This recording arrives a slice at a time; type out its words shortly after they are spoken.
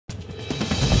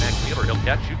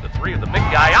Catch, shoot the three of the big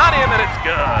guy on him, and it's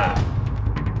good.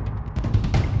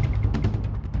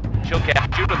 She'll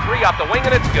catch, shoot a three off the wing,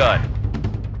 and it's good.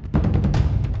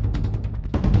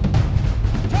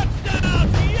 Touchdown,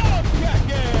 Yellow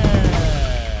Jackets!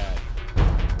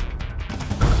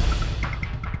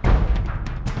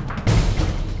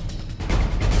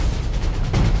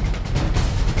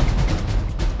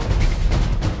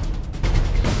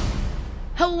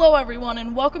 Hello everyone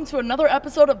and welcome to another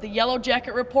episode of the Yellow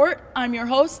Jacket Report. I'm your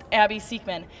host, Abby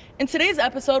Siekmann. In today's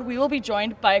episode, we will be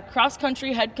joined by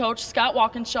cross-country head coach Scott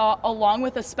Walkinshaw along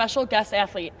with a special guest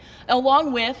athlete,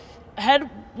 along with head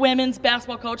women's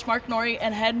basketball coach Mark Nore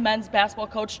and head men's basketball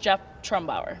coach Jeff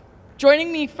Trumbauer.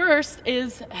 Joining me first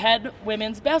is head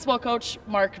women's basketball coach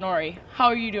Mark Nore. How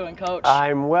are you doing, Coach?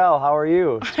 I'm well. How are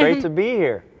you? It's great to be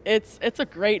here. It's a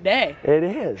great day. It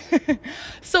is.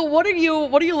 So what are you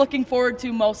looking forward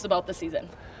to most about the season?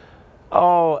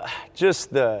 Oh,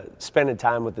 just spending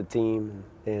time with the team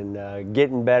and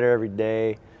getting better every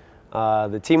day.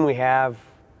 The team we have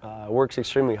works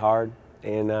extremely hard,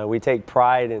 and we take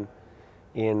pride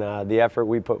in the effort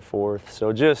we put forth.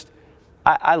 So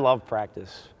I love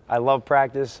practice. I love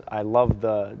practice. I love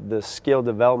the skill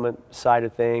development side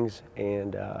of things,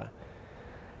 and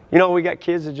we got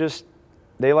kids that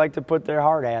they like to put their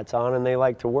hard hats on and they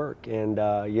like to work, and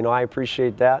I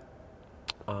appreciate that.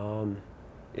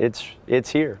 It's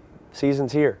here.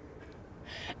 Season's here.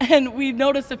 And we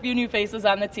noticed a few new faces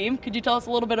on the team. Could you tell us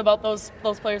a little bit about those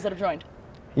players that have joined?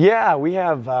 Yeah, we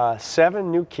have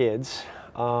 7 new kids.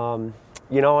 And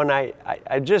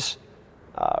I just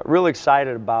really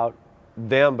excited about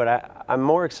them, but I'm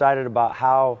more excited about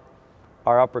how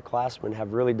our upperclassmen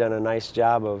have really done a nice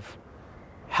job of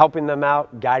helping them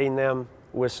out, guiding them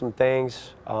with some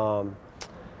things. Those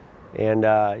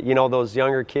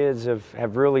younger kids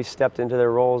have really stepped into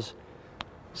their roles.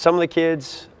 Some of the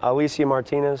kids, Alicia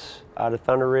Martinez out of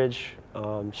Thunder Ridge,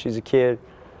 she's a kid,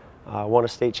 won a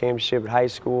state championship at high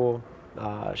school.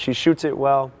 She shoots it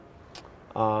well.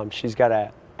 She's got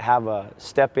to have a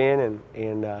step in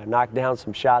and knock down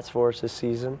some shots for us this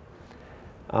season.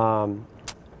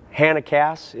 Hannah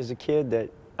Cass is a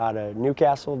kid out of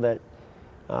Newcastle that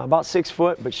about 6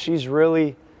 foot, but she's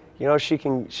really,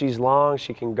 she's long,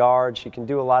 she can guard, she can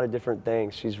do a lot of different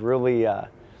things. She's really a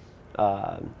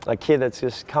kid that's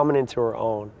just coming into her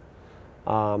own.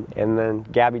 And then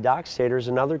Gabby Dockstader is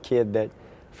another kid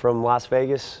from Las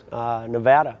Vegas,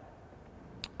 Nevada,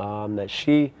 that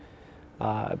she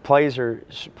plays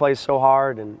so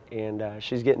hard, and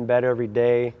she's getting better every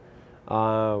day.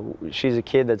 She's a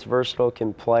kid that's versatile,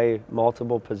 can play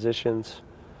multiple positions.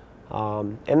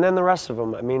 And then the rest of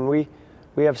them, I mean, we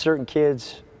have certain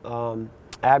kids,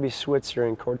 Abby Switzer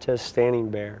and Cortez Standing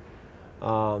Bear,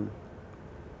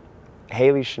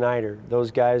 Haley Schneider.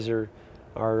 Those guys are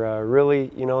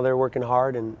really, they're working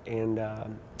hard and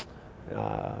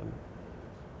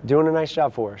doing a nice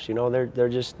job for us.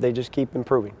 They just keep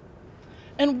improving.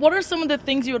 And what are some of the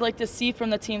things you would like to see from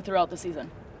the team throughout the season?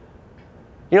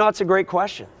 That's a great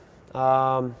question.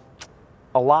 A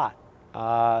lot.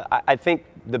 I think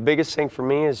the biggest thing for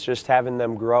me is just having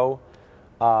them grow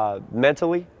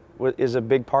mentally is a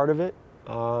big part of it.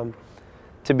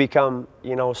 To become,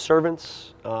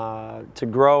 servants, to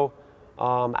grow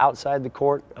outside the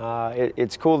court.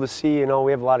 It's cool to see,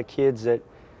 we have a lot of kids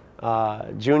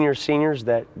juniors, seniors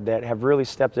that have really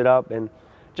stepped it up, and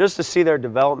just to see their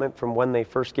development from when they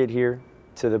first get here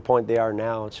to the point they are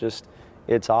now,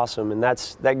 it's awesome, and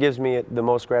that gives me the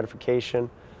most gratification.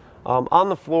 On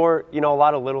the floor, a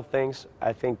lot of little things.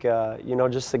 I think,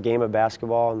 just the game of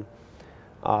basketball.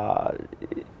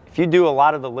 And if you do a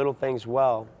lot of the little things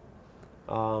well,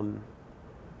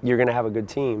 you're going to have a good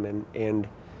team. And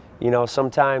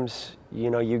sometimes,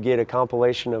 you get a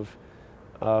compilation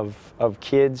of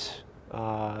kids.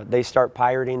 They start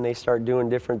pirating. They start doing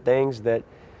different things that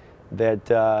they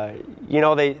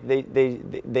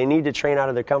need to train out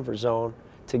of their comfort zone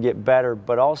to get better,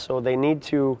 but also they need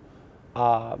to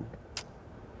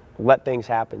let things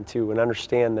happen too and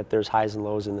understand that there's highs and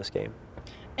lows in this game.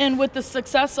 And with the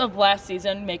success of last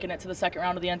season, making it to the second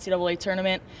round of the NCAA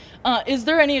tournament, is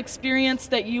there any experience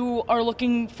that you are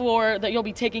looking for that you'll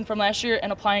be taking from last year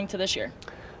and applying to this year?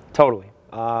 Totally.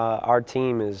 Our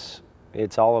team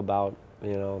it's all about,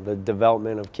 the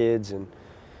development of kids, and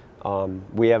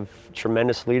we have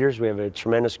tremendous leaders. We have a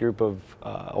tremendous group of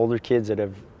older kids that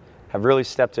have really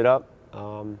stepped it up.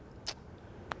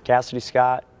 Cassidy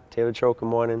Scott, Taylor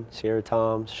Trocamoinen, Sierra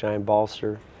Toms, Shine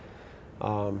Balster,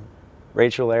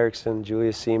 Rachel Erickson,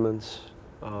 Julia Siemens,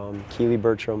 Keely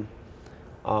Bertram.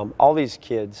 All these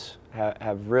kids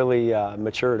have really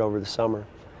matured over the summer.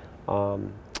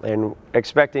 and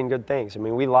expecting good things. I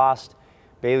mean, we lost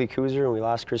Bailey Kuzer and we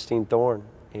lost Christine Thorne,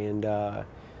 and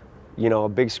you know, a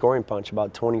big scoring punch,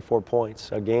 about 24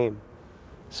 points a game.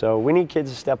 So we need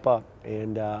kids to step up,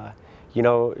 and you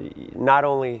know, not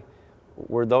only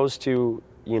were those two,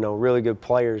 you know, really good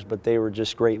players, but they were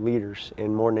just great leaders.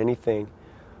 And more than anything,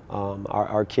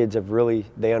 our kids have really,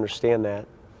 they understand that,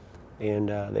 and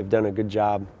they've done a good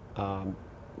job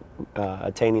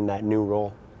attaining that new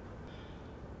role.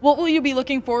 What will you be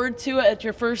looking forward to at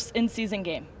your first in-season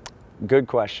game? Good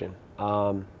question.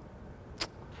 A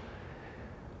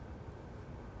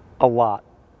lot.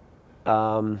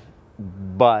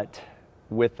 But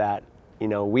with that, you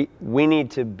know, we need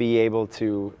to be able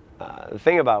to, the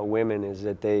thing about women is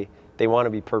that they want to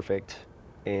be perfect.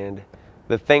 And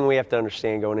the thing we have to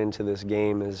understand going into this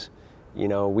game is, you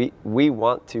know, we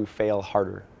want to fail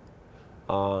harder.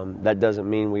 That doesn't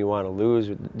mean we want to lose,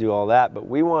 do all that, but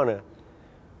we want to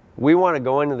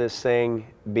go into this thing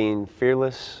being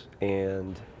fearless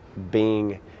and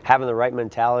having the right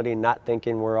mentality, not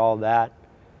thinking we're all that.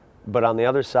 But on the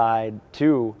other side,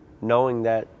 too, knowing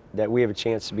that we have a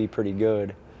chance to be pretty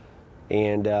good.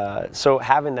 And so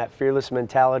having that fearless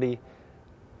mentality,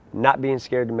 not being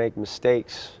scared to make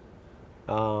mistakes,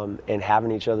 and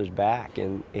having each other's back.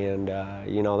 And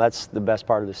you know, that's the best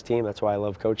part of this team. That's why I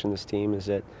love coaching this team, is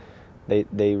that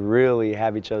they really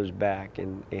have each other's back.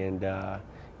 And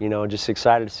you know, just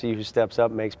excited to see who steps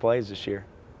up and makes plays this year.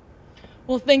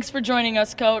 Well, thanks for joining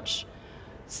us, Coach.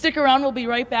 Stick around. We'll be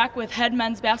right back with head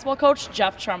men's basketball coach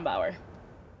Jeff Trumbauer.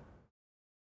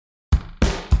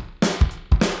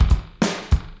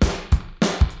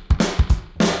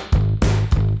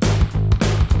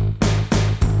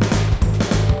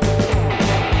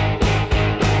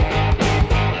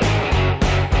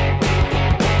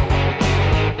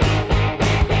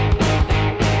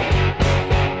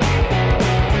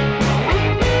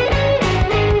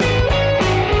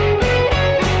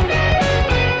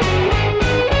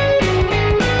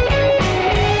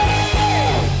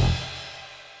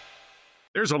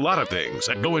 There's a lot of things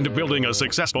that go into building a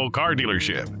successful car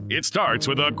dealership. It starts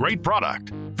with a great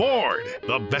product. Ford,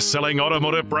 the best-selling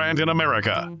automotive brand in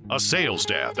America. A sales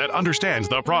staff that understands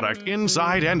the product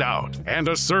inside and out. And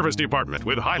a service department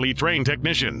with highly trained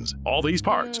technicians. All these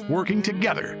parts working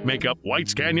together make up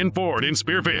Whites Canyon Ford in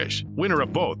Spearfish. Winner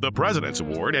of both the President's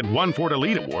Award and one Ford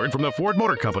Elite Award from the Ford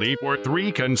Motor Company for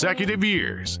 3 consecutive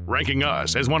years. Ranking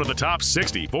us as one of the top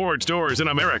 60 Ford stores in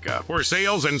America for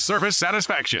sales and service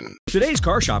satisfaction. Today's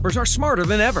car shoppers are smarter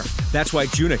than ever. That's why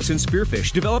Junix and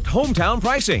Spearfish developed hometown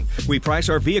pricing. We price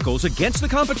our vehicles against the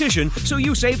competition so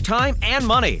you save time and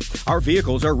money. Our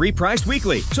vehicles are repriced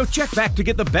weekly, so check back to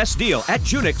get the best deal at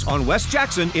Junix on West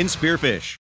Jackson in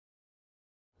Spearfish.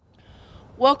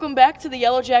 Welcome back to the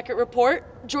Yellow Jacket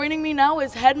Report. Joining me now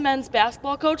is head men's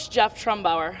basketball coach Jeff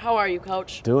Trumbauer. How are you,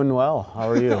 Coach? Doing well. How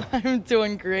are you? I'm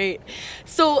doing great.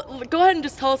 So go ahead and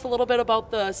just tell us a little bit about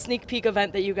the sneak peek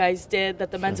event that you guys did that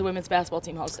the men's and women's basketball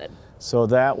team hosted. So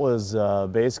that was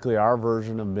basically our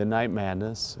version of Midnight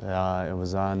Madness. It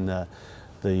was on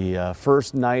the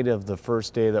first night of the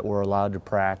first day that we're allowed to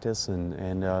practice,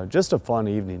 and just a fun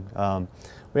evening.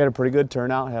 We had a pretty good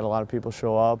turnout, had a lot of people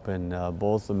show up, and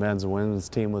both the men's and women's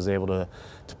team was able to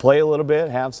play a little bit,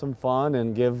 have some fun,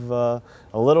 and give a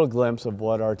little glimpse of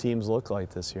what our teams look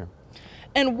like this year.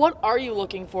 And what are you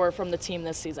looking for from the team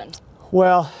this season?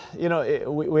 Well, you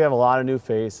know, we have a lot of new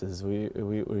faces.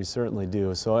 We certainly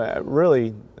do. So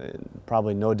really,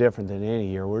 probably no different than any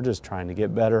year. We're just trying to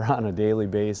get better on a daily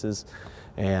basis.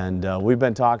 And we've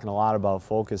been talking a lot about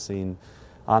focusing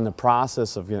on the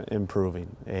process of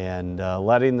improving and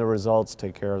letting the results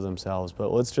take care of themselves.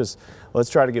 But let's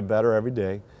try to get better every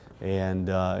day. And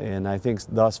I think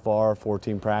thus far,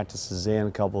 14 practices in,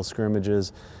 a couple of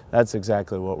scrimmages, that's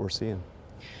exactly what we're seeing.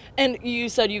 And you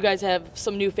said you guys have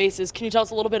some new faces. Can you tell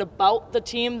us a little bit about the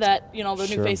team that, you know, the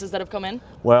Sure. new faces that have come in?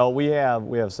 Well, we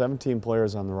have 17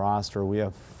 players on the roster. We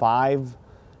have 5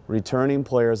 returning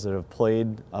players that have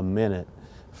played a minute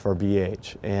for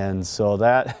BH, and so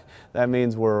that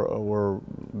means we're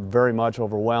very much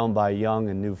overwhelmed by young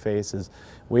and new faces.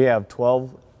 We have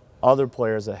 12 other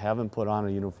players that haven't put on a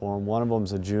uniform. One of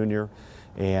them's a junior,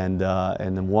 and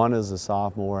then one is a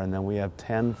sophomore, and then we have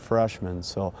 10 freshmen.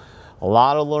 So a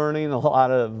lot of learning, a lot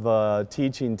of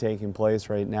teaching taking place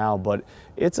right now, but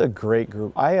it's a great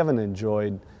group. I haven't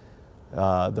enjoyed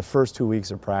the first 2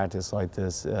 weeks of practice like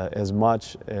this as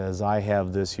much as I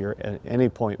have this year at any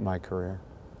point in my career.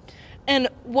 And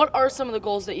what are some of the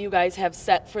goals that you guys have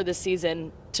set for this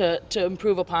season to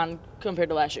improve upon compared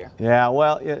to last year? Yeah,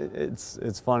 well,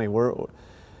 it's funny.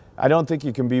 I don't think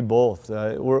you can be both.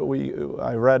 I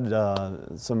read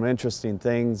some interesting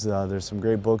things. There's some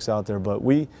great books out there, but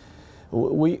we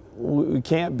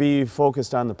can't be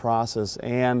focused on the process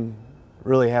and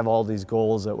really have all these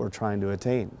goals that we're trying to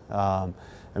attain.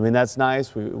 I mean, that's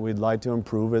nice. We'd like to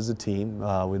improve as a team.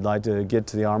 We'd like to get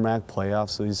to the RMAC playoffs,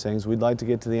 so these things. We'd like to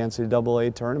get to the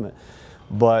NCAA tournament.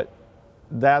 But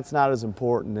that's not as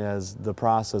important as the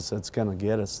process that's going to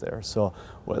get us there. So,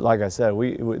 like I said,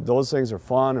 those things are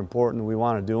fun, important, we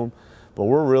want to do them, but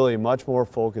we're really much more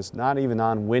focused, not even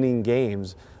on winning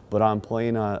games, but on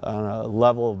playing on a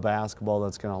level of basketball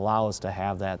that's going to allow us to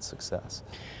have that success.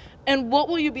 And what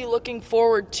will you be looking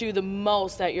forward to the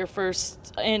most at your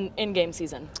first in-game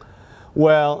season?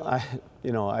 Well,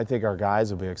 I think our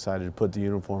guys will be excited to put the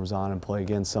uniforms on and play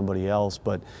against somebody else,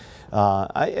 but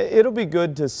it'll be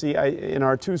good to see. In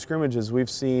our 2 scrimmages, we've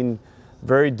seen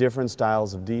very different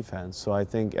styles of defense. So I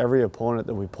think every opponent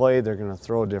that we play, they're going to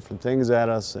throw different things at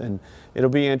us, and it'll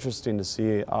be interesting to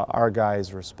see our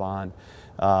guys respond.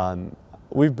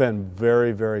 We've been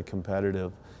very, very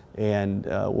competitive and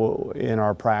in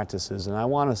our practices, and I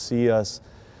want to see us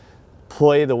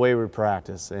play the way we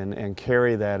practice and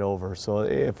carry that over. So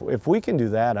if we can do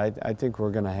that, I think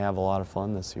we're going to have a lot of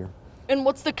fun this year. And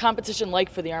what's the competition like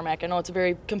for the RMAC? I know it's a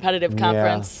very competitive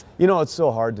conference. Yeah. You know, it's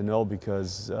so hard to know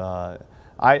because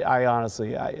I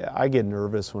honestly, I get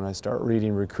nervous when I start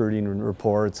reading recruiting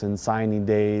reports and signing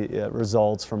day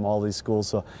results from all these schools,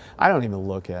 so I don't even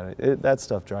look at it. That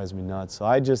stuff drives me nuts. So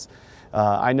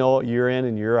I know year in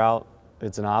and year out,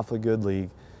 it's an awfully good league.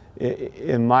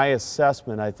 In my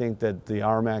assessment, I think that the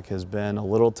RMAC has been a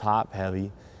little top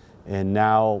heavy, and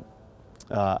now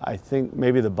I think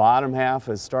maybe the bottom half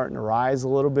is starting to rise a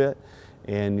little bit,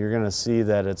 and you're going to see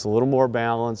that it's a little more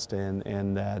balanced,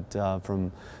 and that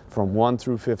from 1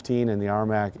 through 15 in the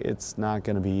RMAC, it's not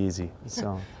going to be easy.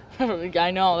 So. I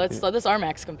know, this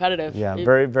RMAC's competitive. Yeah,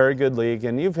 very, very good league.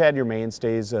 And you've had your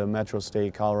mainstays, Metro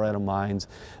State, Colorado Mines,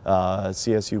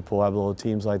 CSU Pueblo,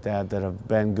 teams like that have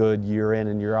been good year in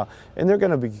and year out. And they're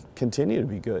going to continue to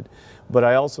be good. But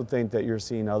I also think that you're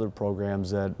seeing other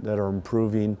programs that are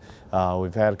improving.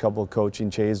 We've had a couple of coaching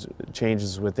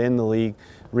changes within the league.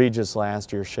 Regis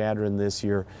last year, Shadron this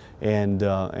year. And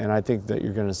I think that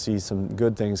you're going to see some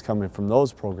good things coming from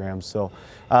those programs. So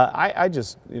I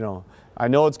just, I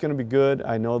know it's going to be good.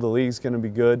 I know the league's going to be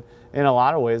good. In a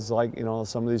lot of ways, like,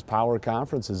 some of these power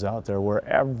conferences out there where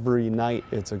every night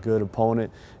it's a good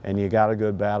opponent and you got a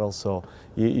good battle. So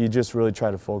you just really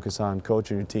try to focus on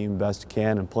coaching your team best you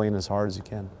can and playing as hard as you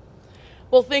can.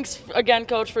 Well, thanks again,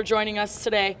 Coach, for joining us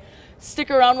today. Stick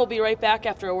around. We'll be right back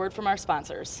after a word from our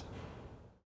sponsors.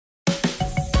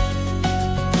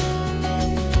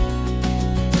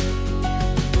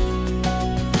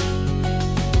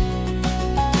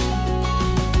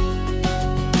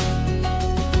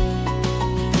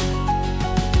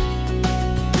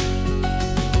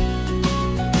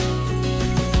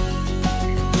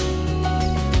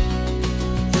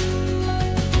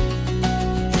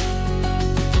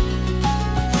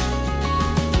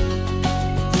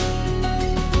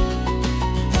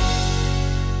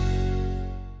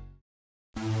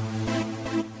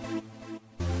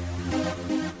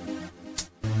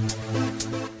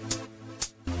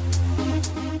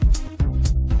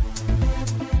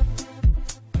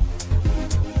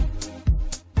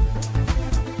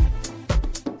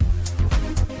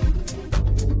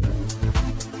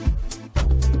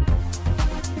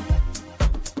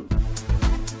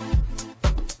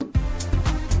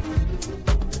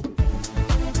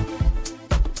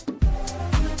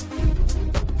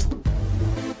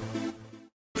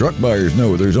 Truck buyers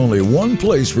know there's only one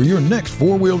place for your next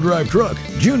four-wheel drive truck,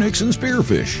 Junix and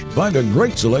Spearfish. Find a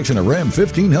great selection of Ram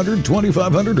 1500,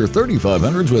 2500, or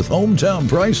 3500s with hometown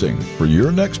pricing. For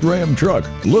your next Ram truck,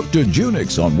 look to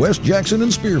Junix on West Jackson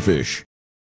and Spearfish.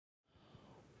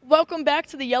 Welcome back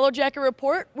to the Yellow Jacket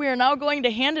Report. We are now going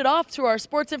to hand it off to our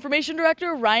Sports Information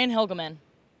Director, Ryan Hilgemann.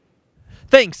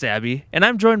 Thanks, Abby. And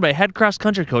I'm joined by head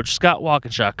cross-country coach Scott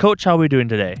Walkinshaw. Coach, how are we doing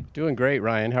today? Doing great,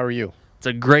 Ryan. How are you? It's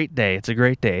a great day. It's a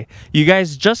great day. You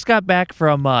guys just got back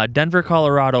from Denver,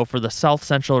 Colorado for the South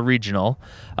Central Regional.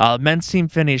 Men's team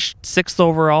finished 6th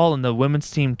overall and the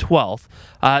women's team 12th.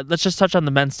 Let's just touch on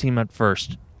the men's team at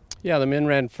first. Yeah, the men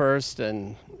ran first,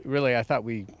 and really I thought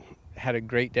we had a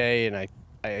great day, and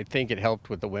I think it helped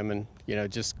with the women,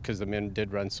 just because the men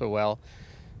did run so well.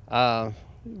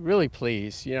 Really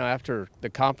pleased, after the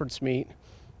conference meet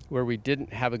where we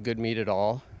didn't have a good meet at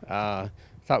all.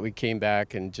 Thought we came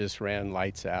back and just ran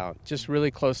lights out. Just really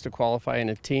close to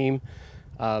qualifying a team.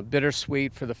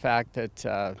 Bittersweet for the fact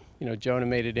that, Jonah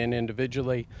made it in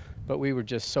individually, but we were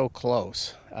just so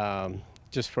close.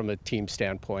 just from a team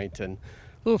standpoint, and a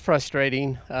little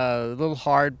frustrating, a little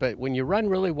hard, but when you run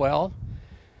really well,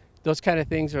 those kind of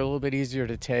things are a little bit easier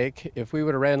to take. If we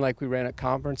would have ran like we ran at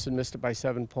conference and missed it by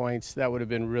 7 points, that would have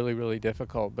been really, really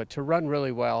difficult. But to run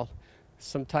really well,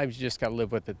 sometimes you just got to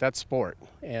live with it. That's sport.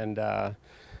 And,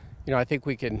 you know, I think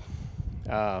we can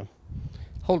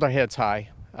hold our heads high.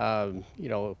 You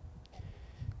know,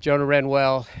 Jonah ran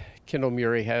well. Kendall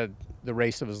Murray had the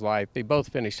race of his life. They both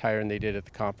finished higher than they did at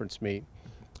the conference meet.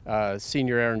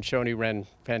 Senior Aaron Schone ran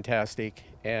fantastic.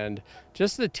 And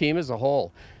just the team as a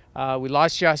whole. We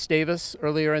lost Josh Davis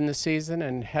earlier in the season,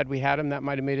 and had we had him, that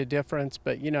might have made a difference.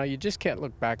 But you know, you just can't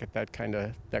look back at that kind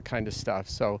of stuff.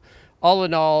 So, all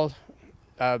in all,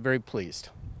 very pleased.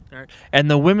 All right.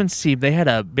 And the women's team, they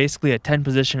had basically a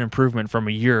 10-position improvement from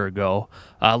a year ago,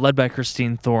 led by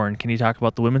Christine Thorne. Can you talk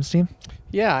about the women's team?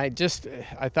 Yeah,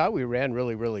 I thought we ran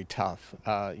really, really tough.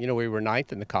 You know, we were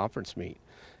 9th in the conference meet,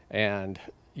 and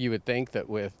you would think that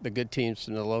with the good teams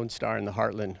from the Lone Star and the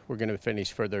Heartland, we're going to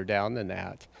finish further down than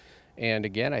that. And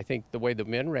again, I think the way the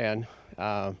men ran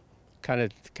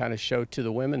kind of showed to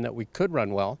the women that we could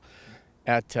run well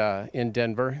at in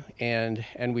Denver, and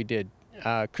we did.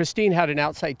 Christine had an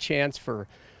outside chance for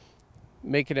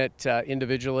making it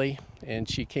individually, and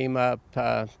she came up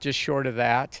just short of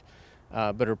that,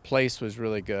 but her place was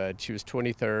really good. She was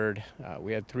 23rd.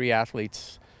 We had 3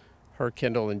 athletes, her,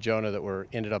 Kendall, and Jonah, that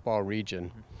ended up all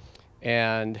region.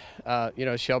 And you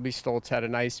know, Shelby Stoltz had a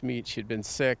nice meet. She'd been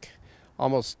sick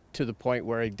almost to the point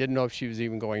where I didn't know if she was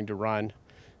even going to run.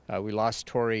 We lost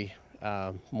Tori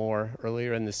Moore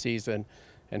earlier in the season,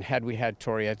 and had we had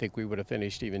Tori, I think we would have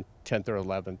finished even 10th or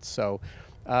 11th. So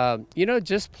you know,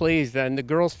 just pleased. And the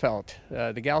gals felt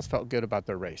good about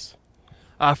their race.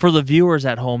 For the viewers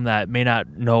at home that may not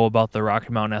know about the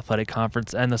Rocky Mountain Athletic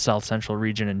Conference and the South Central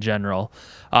region in general,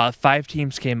 5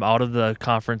 teams came out of the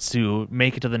conference to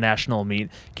make it to the national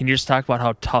meet. Can you just talk about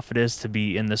how tough it is to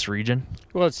be in this region?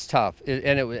 Well, it's tough,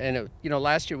 and you know,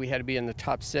 last year we had to be in the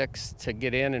top 6 to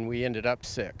get in, and we ended up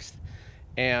 6th.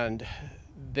 And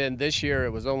then this year it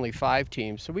was only 5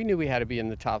 teams, so we knew we had to be in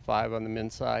the top 5 on the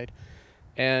men's side,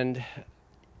 and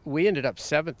we ended up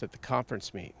 7th at the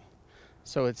conference meet.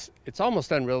 So it's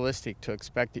almost unrealistic to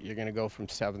expect that you're going to go from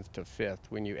 7th to 5th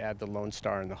when you add the Lone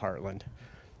Star and the Heartland.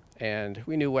 And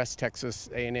we knew West Texas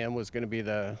A&M was going to be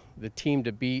the team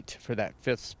to beat for that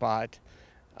 5th spot.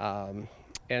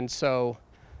 And so,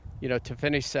 you know, to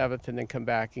finish 7th and then come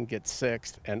back and get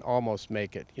 6th and almost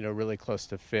make it, you know, really close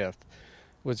to 5th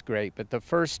was great. But the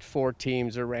first 4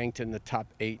 teams are ranked in the top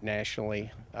 8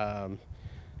 nationally.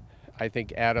 I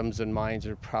think Adams and Mines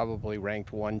are probably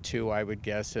ranked 1, 2, I would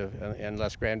guess,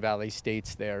 unless Grand Valley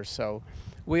State's there. So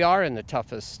we are in the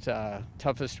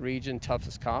toughest region,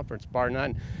 toughest conference, bar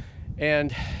none.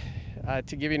 And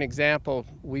to give you an example,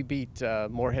 we beat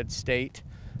Morehead State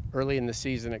early in the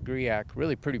season at GRIAC,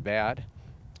 really pretty bad,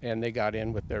 and they got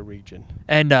in with their region.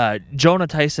 And Jonah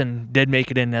Tyson did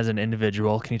make it in as an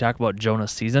individual. Can you talk about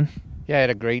Jonah's season? Yeah, I had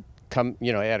a great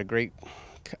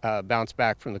bounce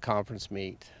back from the conference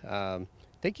meet. I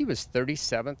think he was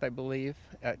 37th, I believe,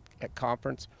 at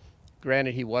conference.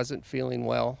 Granted, he wasn't feeling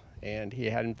well, and he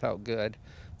hadn't felt good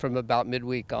from about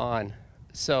midweek on.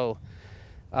 So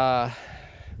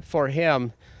for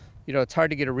him, you know, it's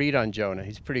hard to get a read on Jonah.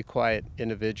 He's a pretty quiet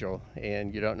individual,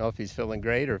 and you don't know if he's feeling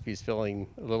great or if he's feeling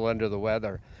a little under the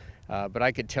weather. But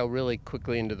I could tell really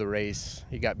quickly into the race,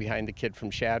 he got behind the kid from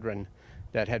Shadron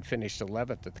that had finished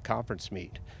 11th at the conference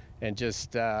meet, and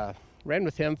just ran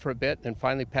with him for a bit and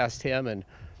finally passed him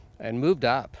and moved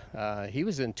up. He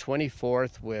was in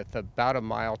 24th with about a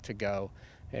mile to go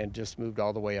and just moved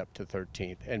all the way up to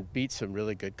 13th and beat some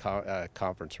really good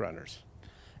conference runners.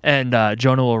 And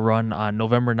Jonah will run on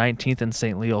November 19th in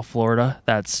St. Leo, Florida.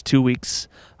 That's 2 weeks.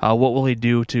 What will he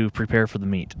do to prepare for the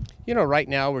meet? You know, right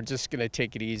now we're just going to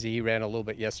take it easy. He ran a little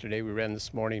bit yesterday. We ran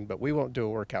this morning, but we won't do a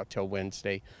workout till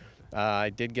Wednesday.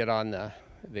 I did get on the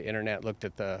internet, looked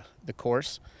at the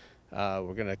course.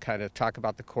 We're going to kind of talk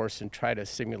about the course and try to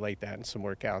simulate that in some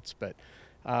workouts. But,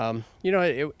 you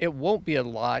know, it won't be a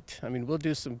lot. I mean, we'll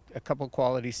do a couple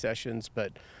quality sessions,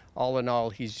 but all in all,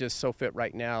 he's just so fit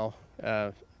right now.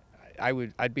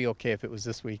 I'd be okay if it was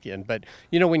this weekend. But,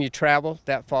 you know, when you travel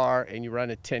that far and you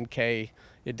run a 10K,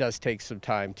 it does take some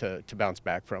time to bounce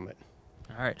back from it.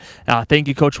 All right. Thank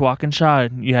you, Coach Walkinshaw.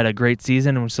 You had a great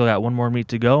season, and we still got one more meet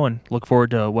to go, and look forward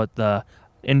to what the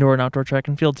indoor and outdoor track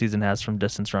and field season has from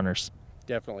distance runners.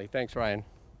 Definitely. Thanks, Ryan.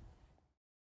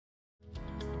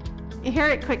 Here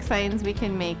at Quick Signs, we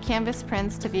can make canvas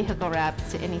prints to vehicle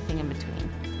wraps to anything in between.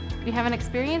 We have an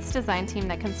experienced design team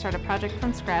that can start a project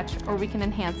from scratch, or we can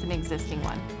enhance an existing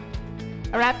one.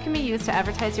 A wrap can be used to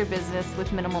advertise your business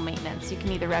with minimal maintenance. You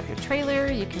can either wrap your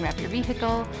trailer, you can wrap your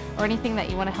vehicle, or anything that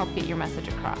you want to help get your message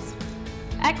across.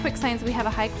 At Quick Signs, we have a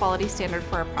high quality standard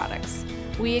for our products.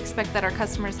 We expect that our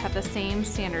customers have the same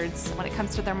standards when it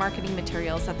comes to their marketing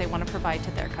materials that they want to provide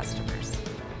to their customers.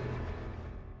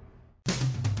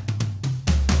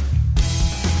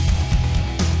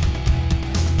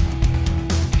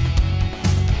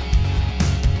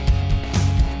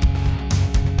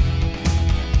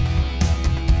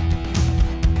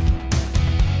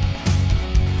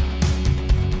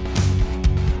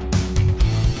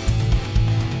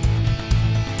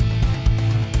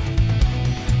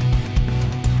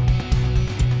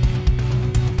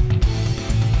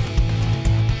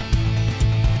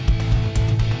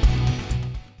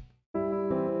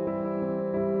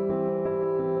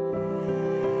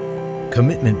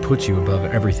 Commitment puts you above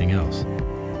everything else.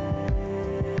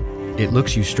 It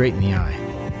looks you straight in the eye.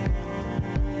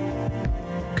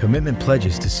 Commitment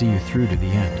pledges to see you through to the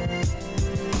end,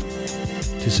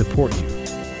 to support you,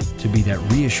 to be that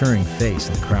reassuring face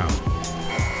in the crowd,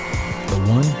 the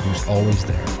one who's always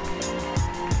there.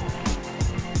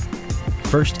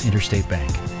 First Interstate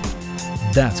Bank.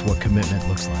 That's what commitment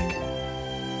looks like.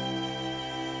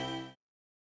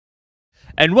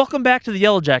 And welcome back to the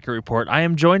Yellow Jacket Report. I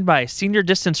am joined by senior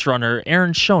distance runner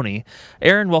Aaron Schone.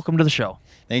 Aaron, welcome to the show.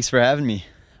 Thanks for having me.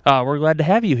 We're glad to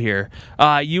have you here.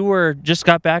 You just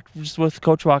got back with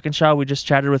Coach Walkinshaw. We just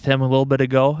chatted with him a little bit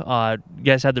ago. You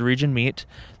guys had the region meet.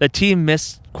 The team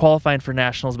missed qualifying for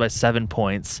nationals by 7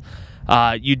 points.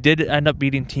 You did end up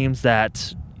beating teams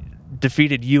that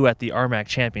defeated you at the RMAC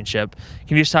championship.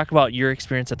 Can you just talk about your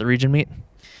experience at the region meet?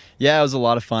 Yeah, it was a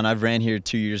lot of fun. I've ran here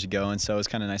 2 years ago, and so it was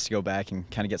kind of nice to go back and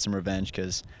kind of get some revenge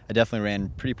because I definitely ran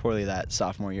pretty poorly that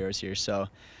sophomore year I was here. So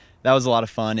that was a lot of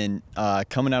fun. And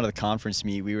coming out of the conference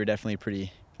meet, we were definitely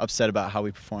pretty upset about how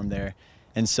we performed there.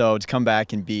 And so to come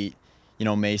back and beat,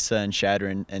 Mesa and Shatter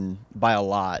and by a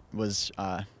lot was,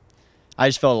 I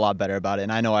just felt a lot better about it.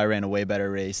 And I know I ran a way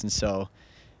better race. And so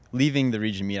leaving the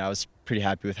region meet, I was pretty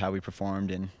happy with how we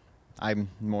performed, and I'm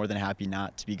more than happy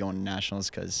not to be going to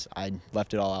nationals because I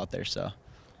left it all out there. So,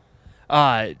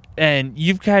 and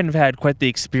you've kind of had quite the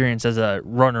experience as a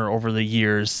runner over the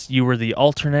years. You were the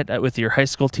alternate with your high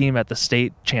school team at the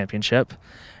state championship,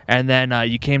 and then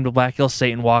you came to Black Hills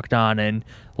State and walked on. And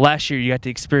last year, you got to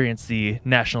experience the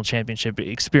national championship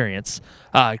experience.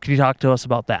 Can you talk to us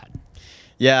about that?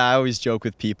 Yeah, I always joke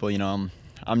with people.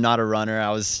 I'm not a runner.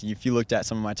 If you looked at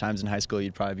some of my times in high school,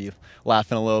 you'd probably be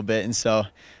laughing a little bit, and so.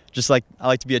 I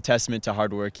like to be a testament to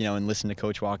hard work, and listen to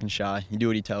Coach Walkinshaw. You do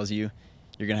what he tells you,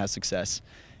 you're going to have success.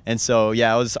 And so,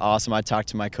 yeah, it was awesome. I talked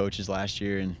to my coaches last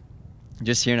year, and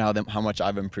just hearing how much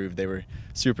I've improved, they were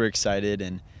super excited.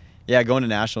 And, yeah, going to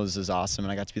nationals is awesome,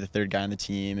 and I got to be the third guy on the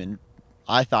team, and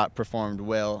I thought performed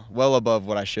well above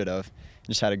what I should have.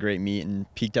 Just had a great meet and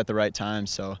peaked at the right time.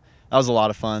 So that was a lot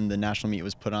of fun. The national meet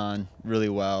was put on really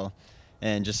well,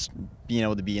 and just being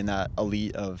able to be in that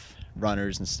elite of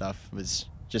runners and stuff was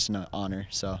just an honor.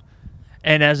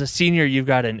 And as a senior, you've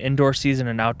got an indoor season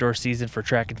and outdoor season for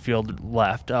track and field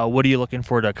left. What are you looking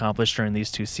for to accomplish during these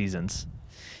 2 seasons?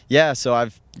 Yeah, so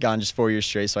I've gone just 4 years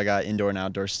straight, so I got indoor and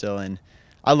outdoor still, and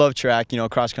I love track.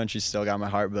 Cross country still got my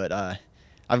heart, but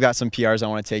I've got some PRs I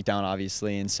want to take down,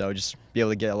 obviously, and so just be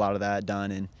able to get a lot of that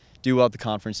done and do well at the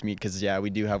conference meet because, yeah, we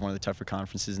do have one of the tougher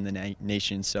conferences in the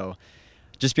nation. So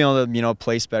just being able to,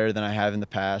 place better than I have in the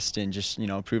past and just,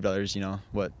 prove to others,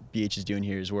 what BH is doing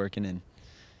here is working, and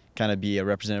kind of be a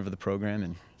representative of the program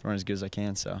and run as good as I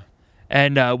can. So.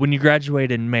 And when you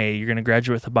graduate in May, you're going to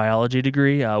graduate with a biology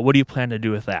degree. What do you plan to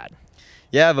do with that?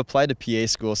 Yeah, I've applied to PA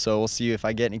school, so we'll see if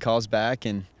I get any calls back,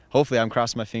 and hopefully I'm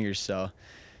crossing my fingers, so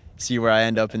see where I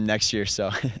end up in next year.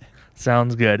 So.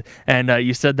 Sounds good. And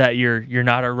you said that you're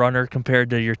not a runner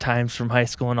compared to your times from high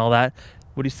school and all that.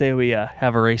 What do you say we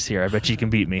have a race here? I bet you can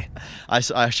beat me. I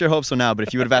sure hope so now, but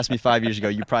if you would have asked me 5 years ago,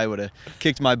 you probably would have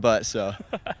kicked my butt. So.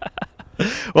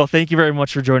 Well, thank you very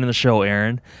much for joining the show,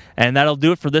 Aaron. And that'll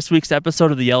do it for this week's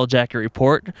episode of the Yellow Jacket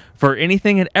Report. For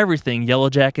anything and everything Yellow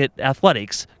Jacket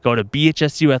Athletics, go to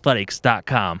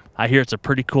bhsuathletics.com. I hear it's a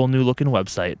pretty cool new looking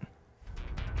website.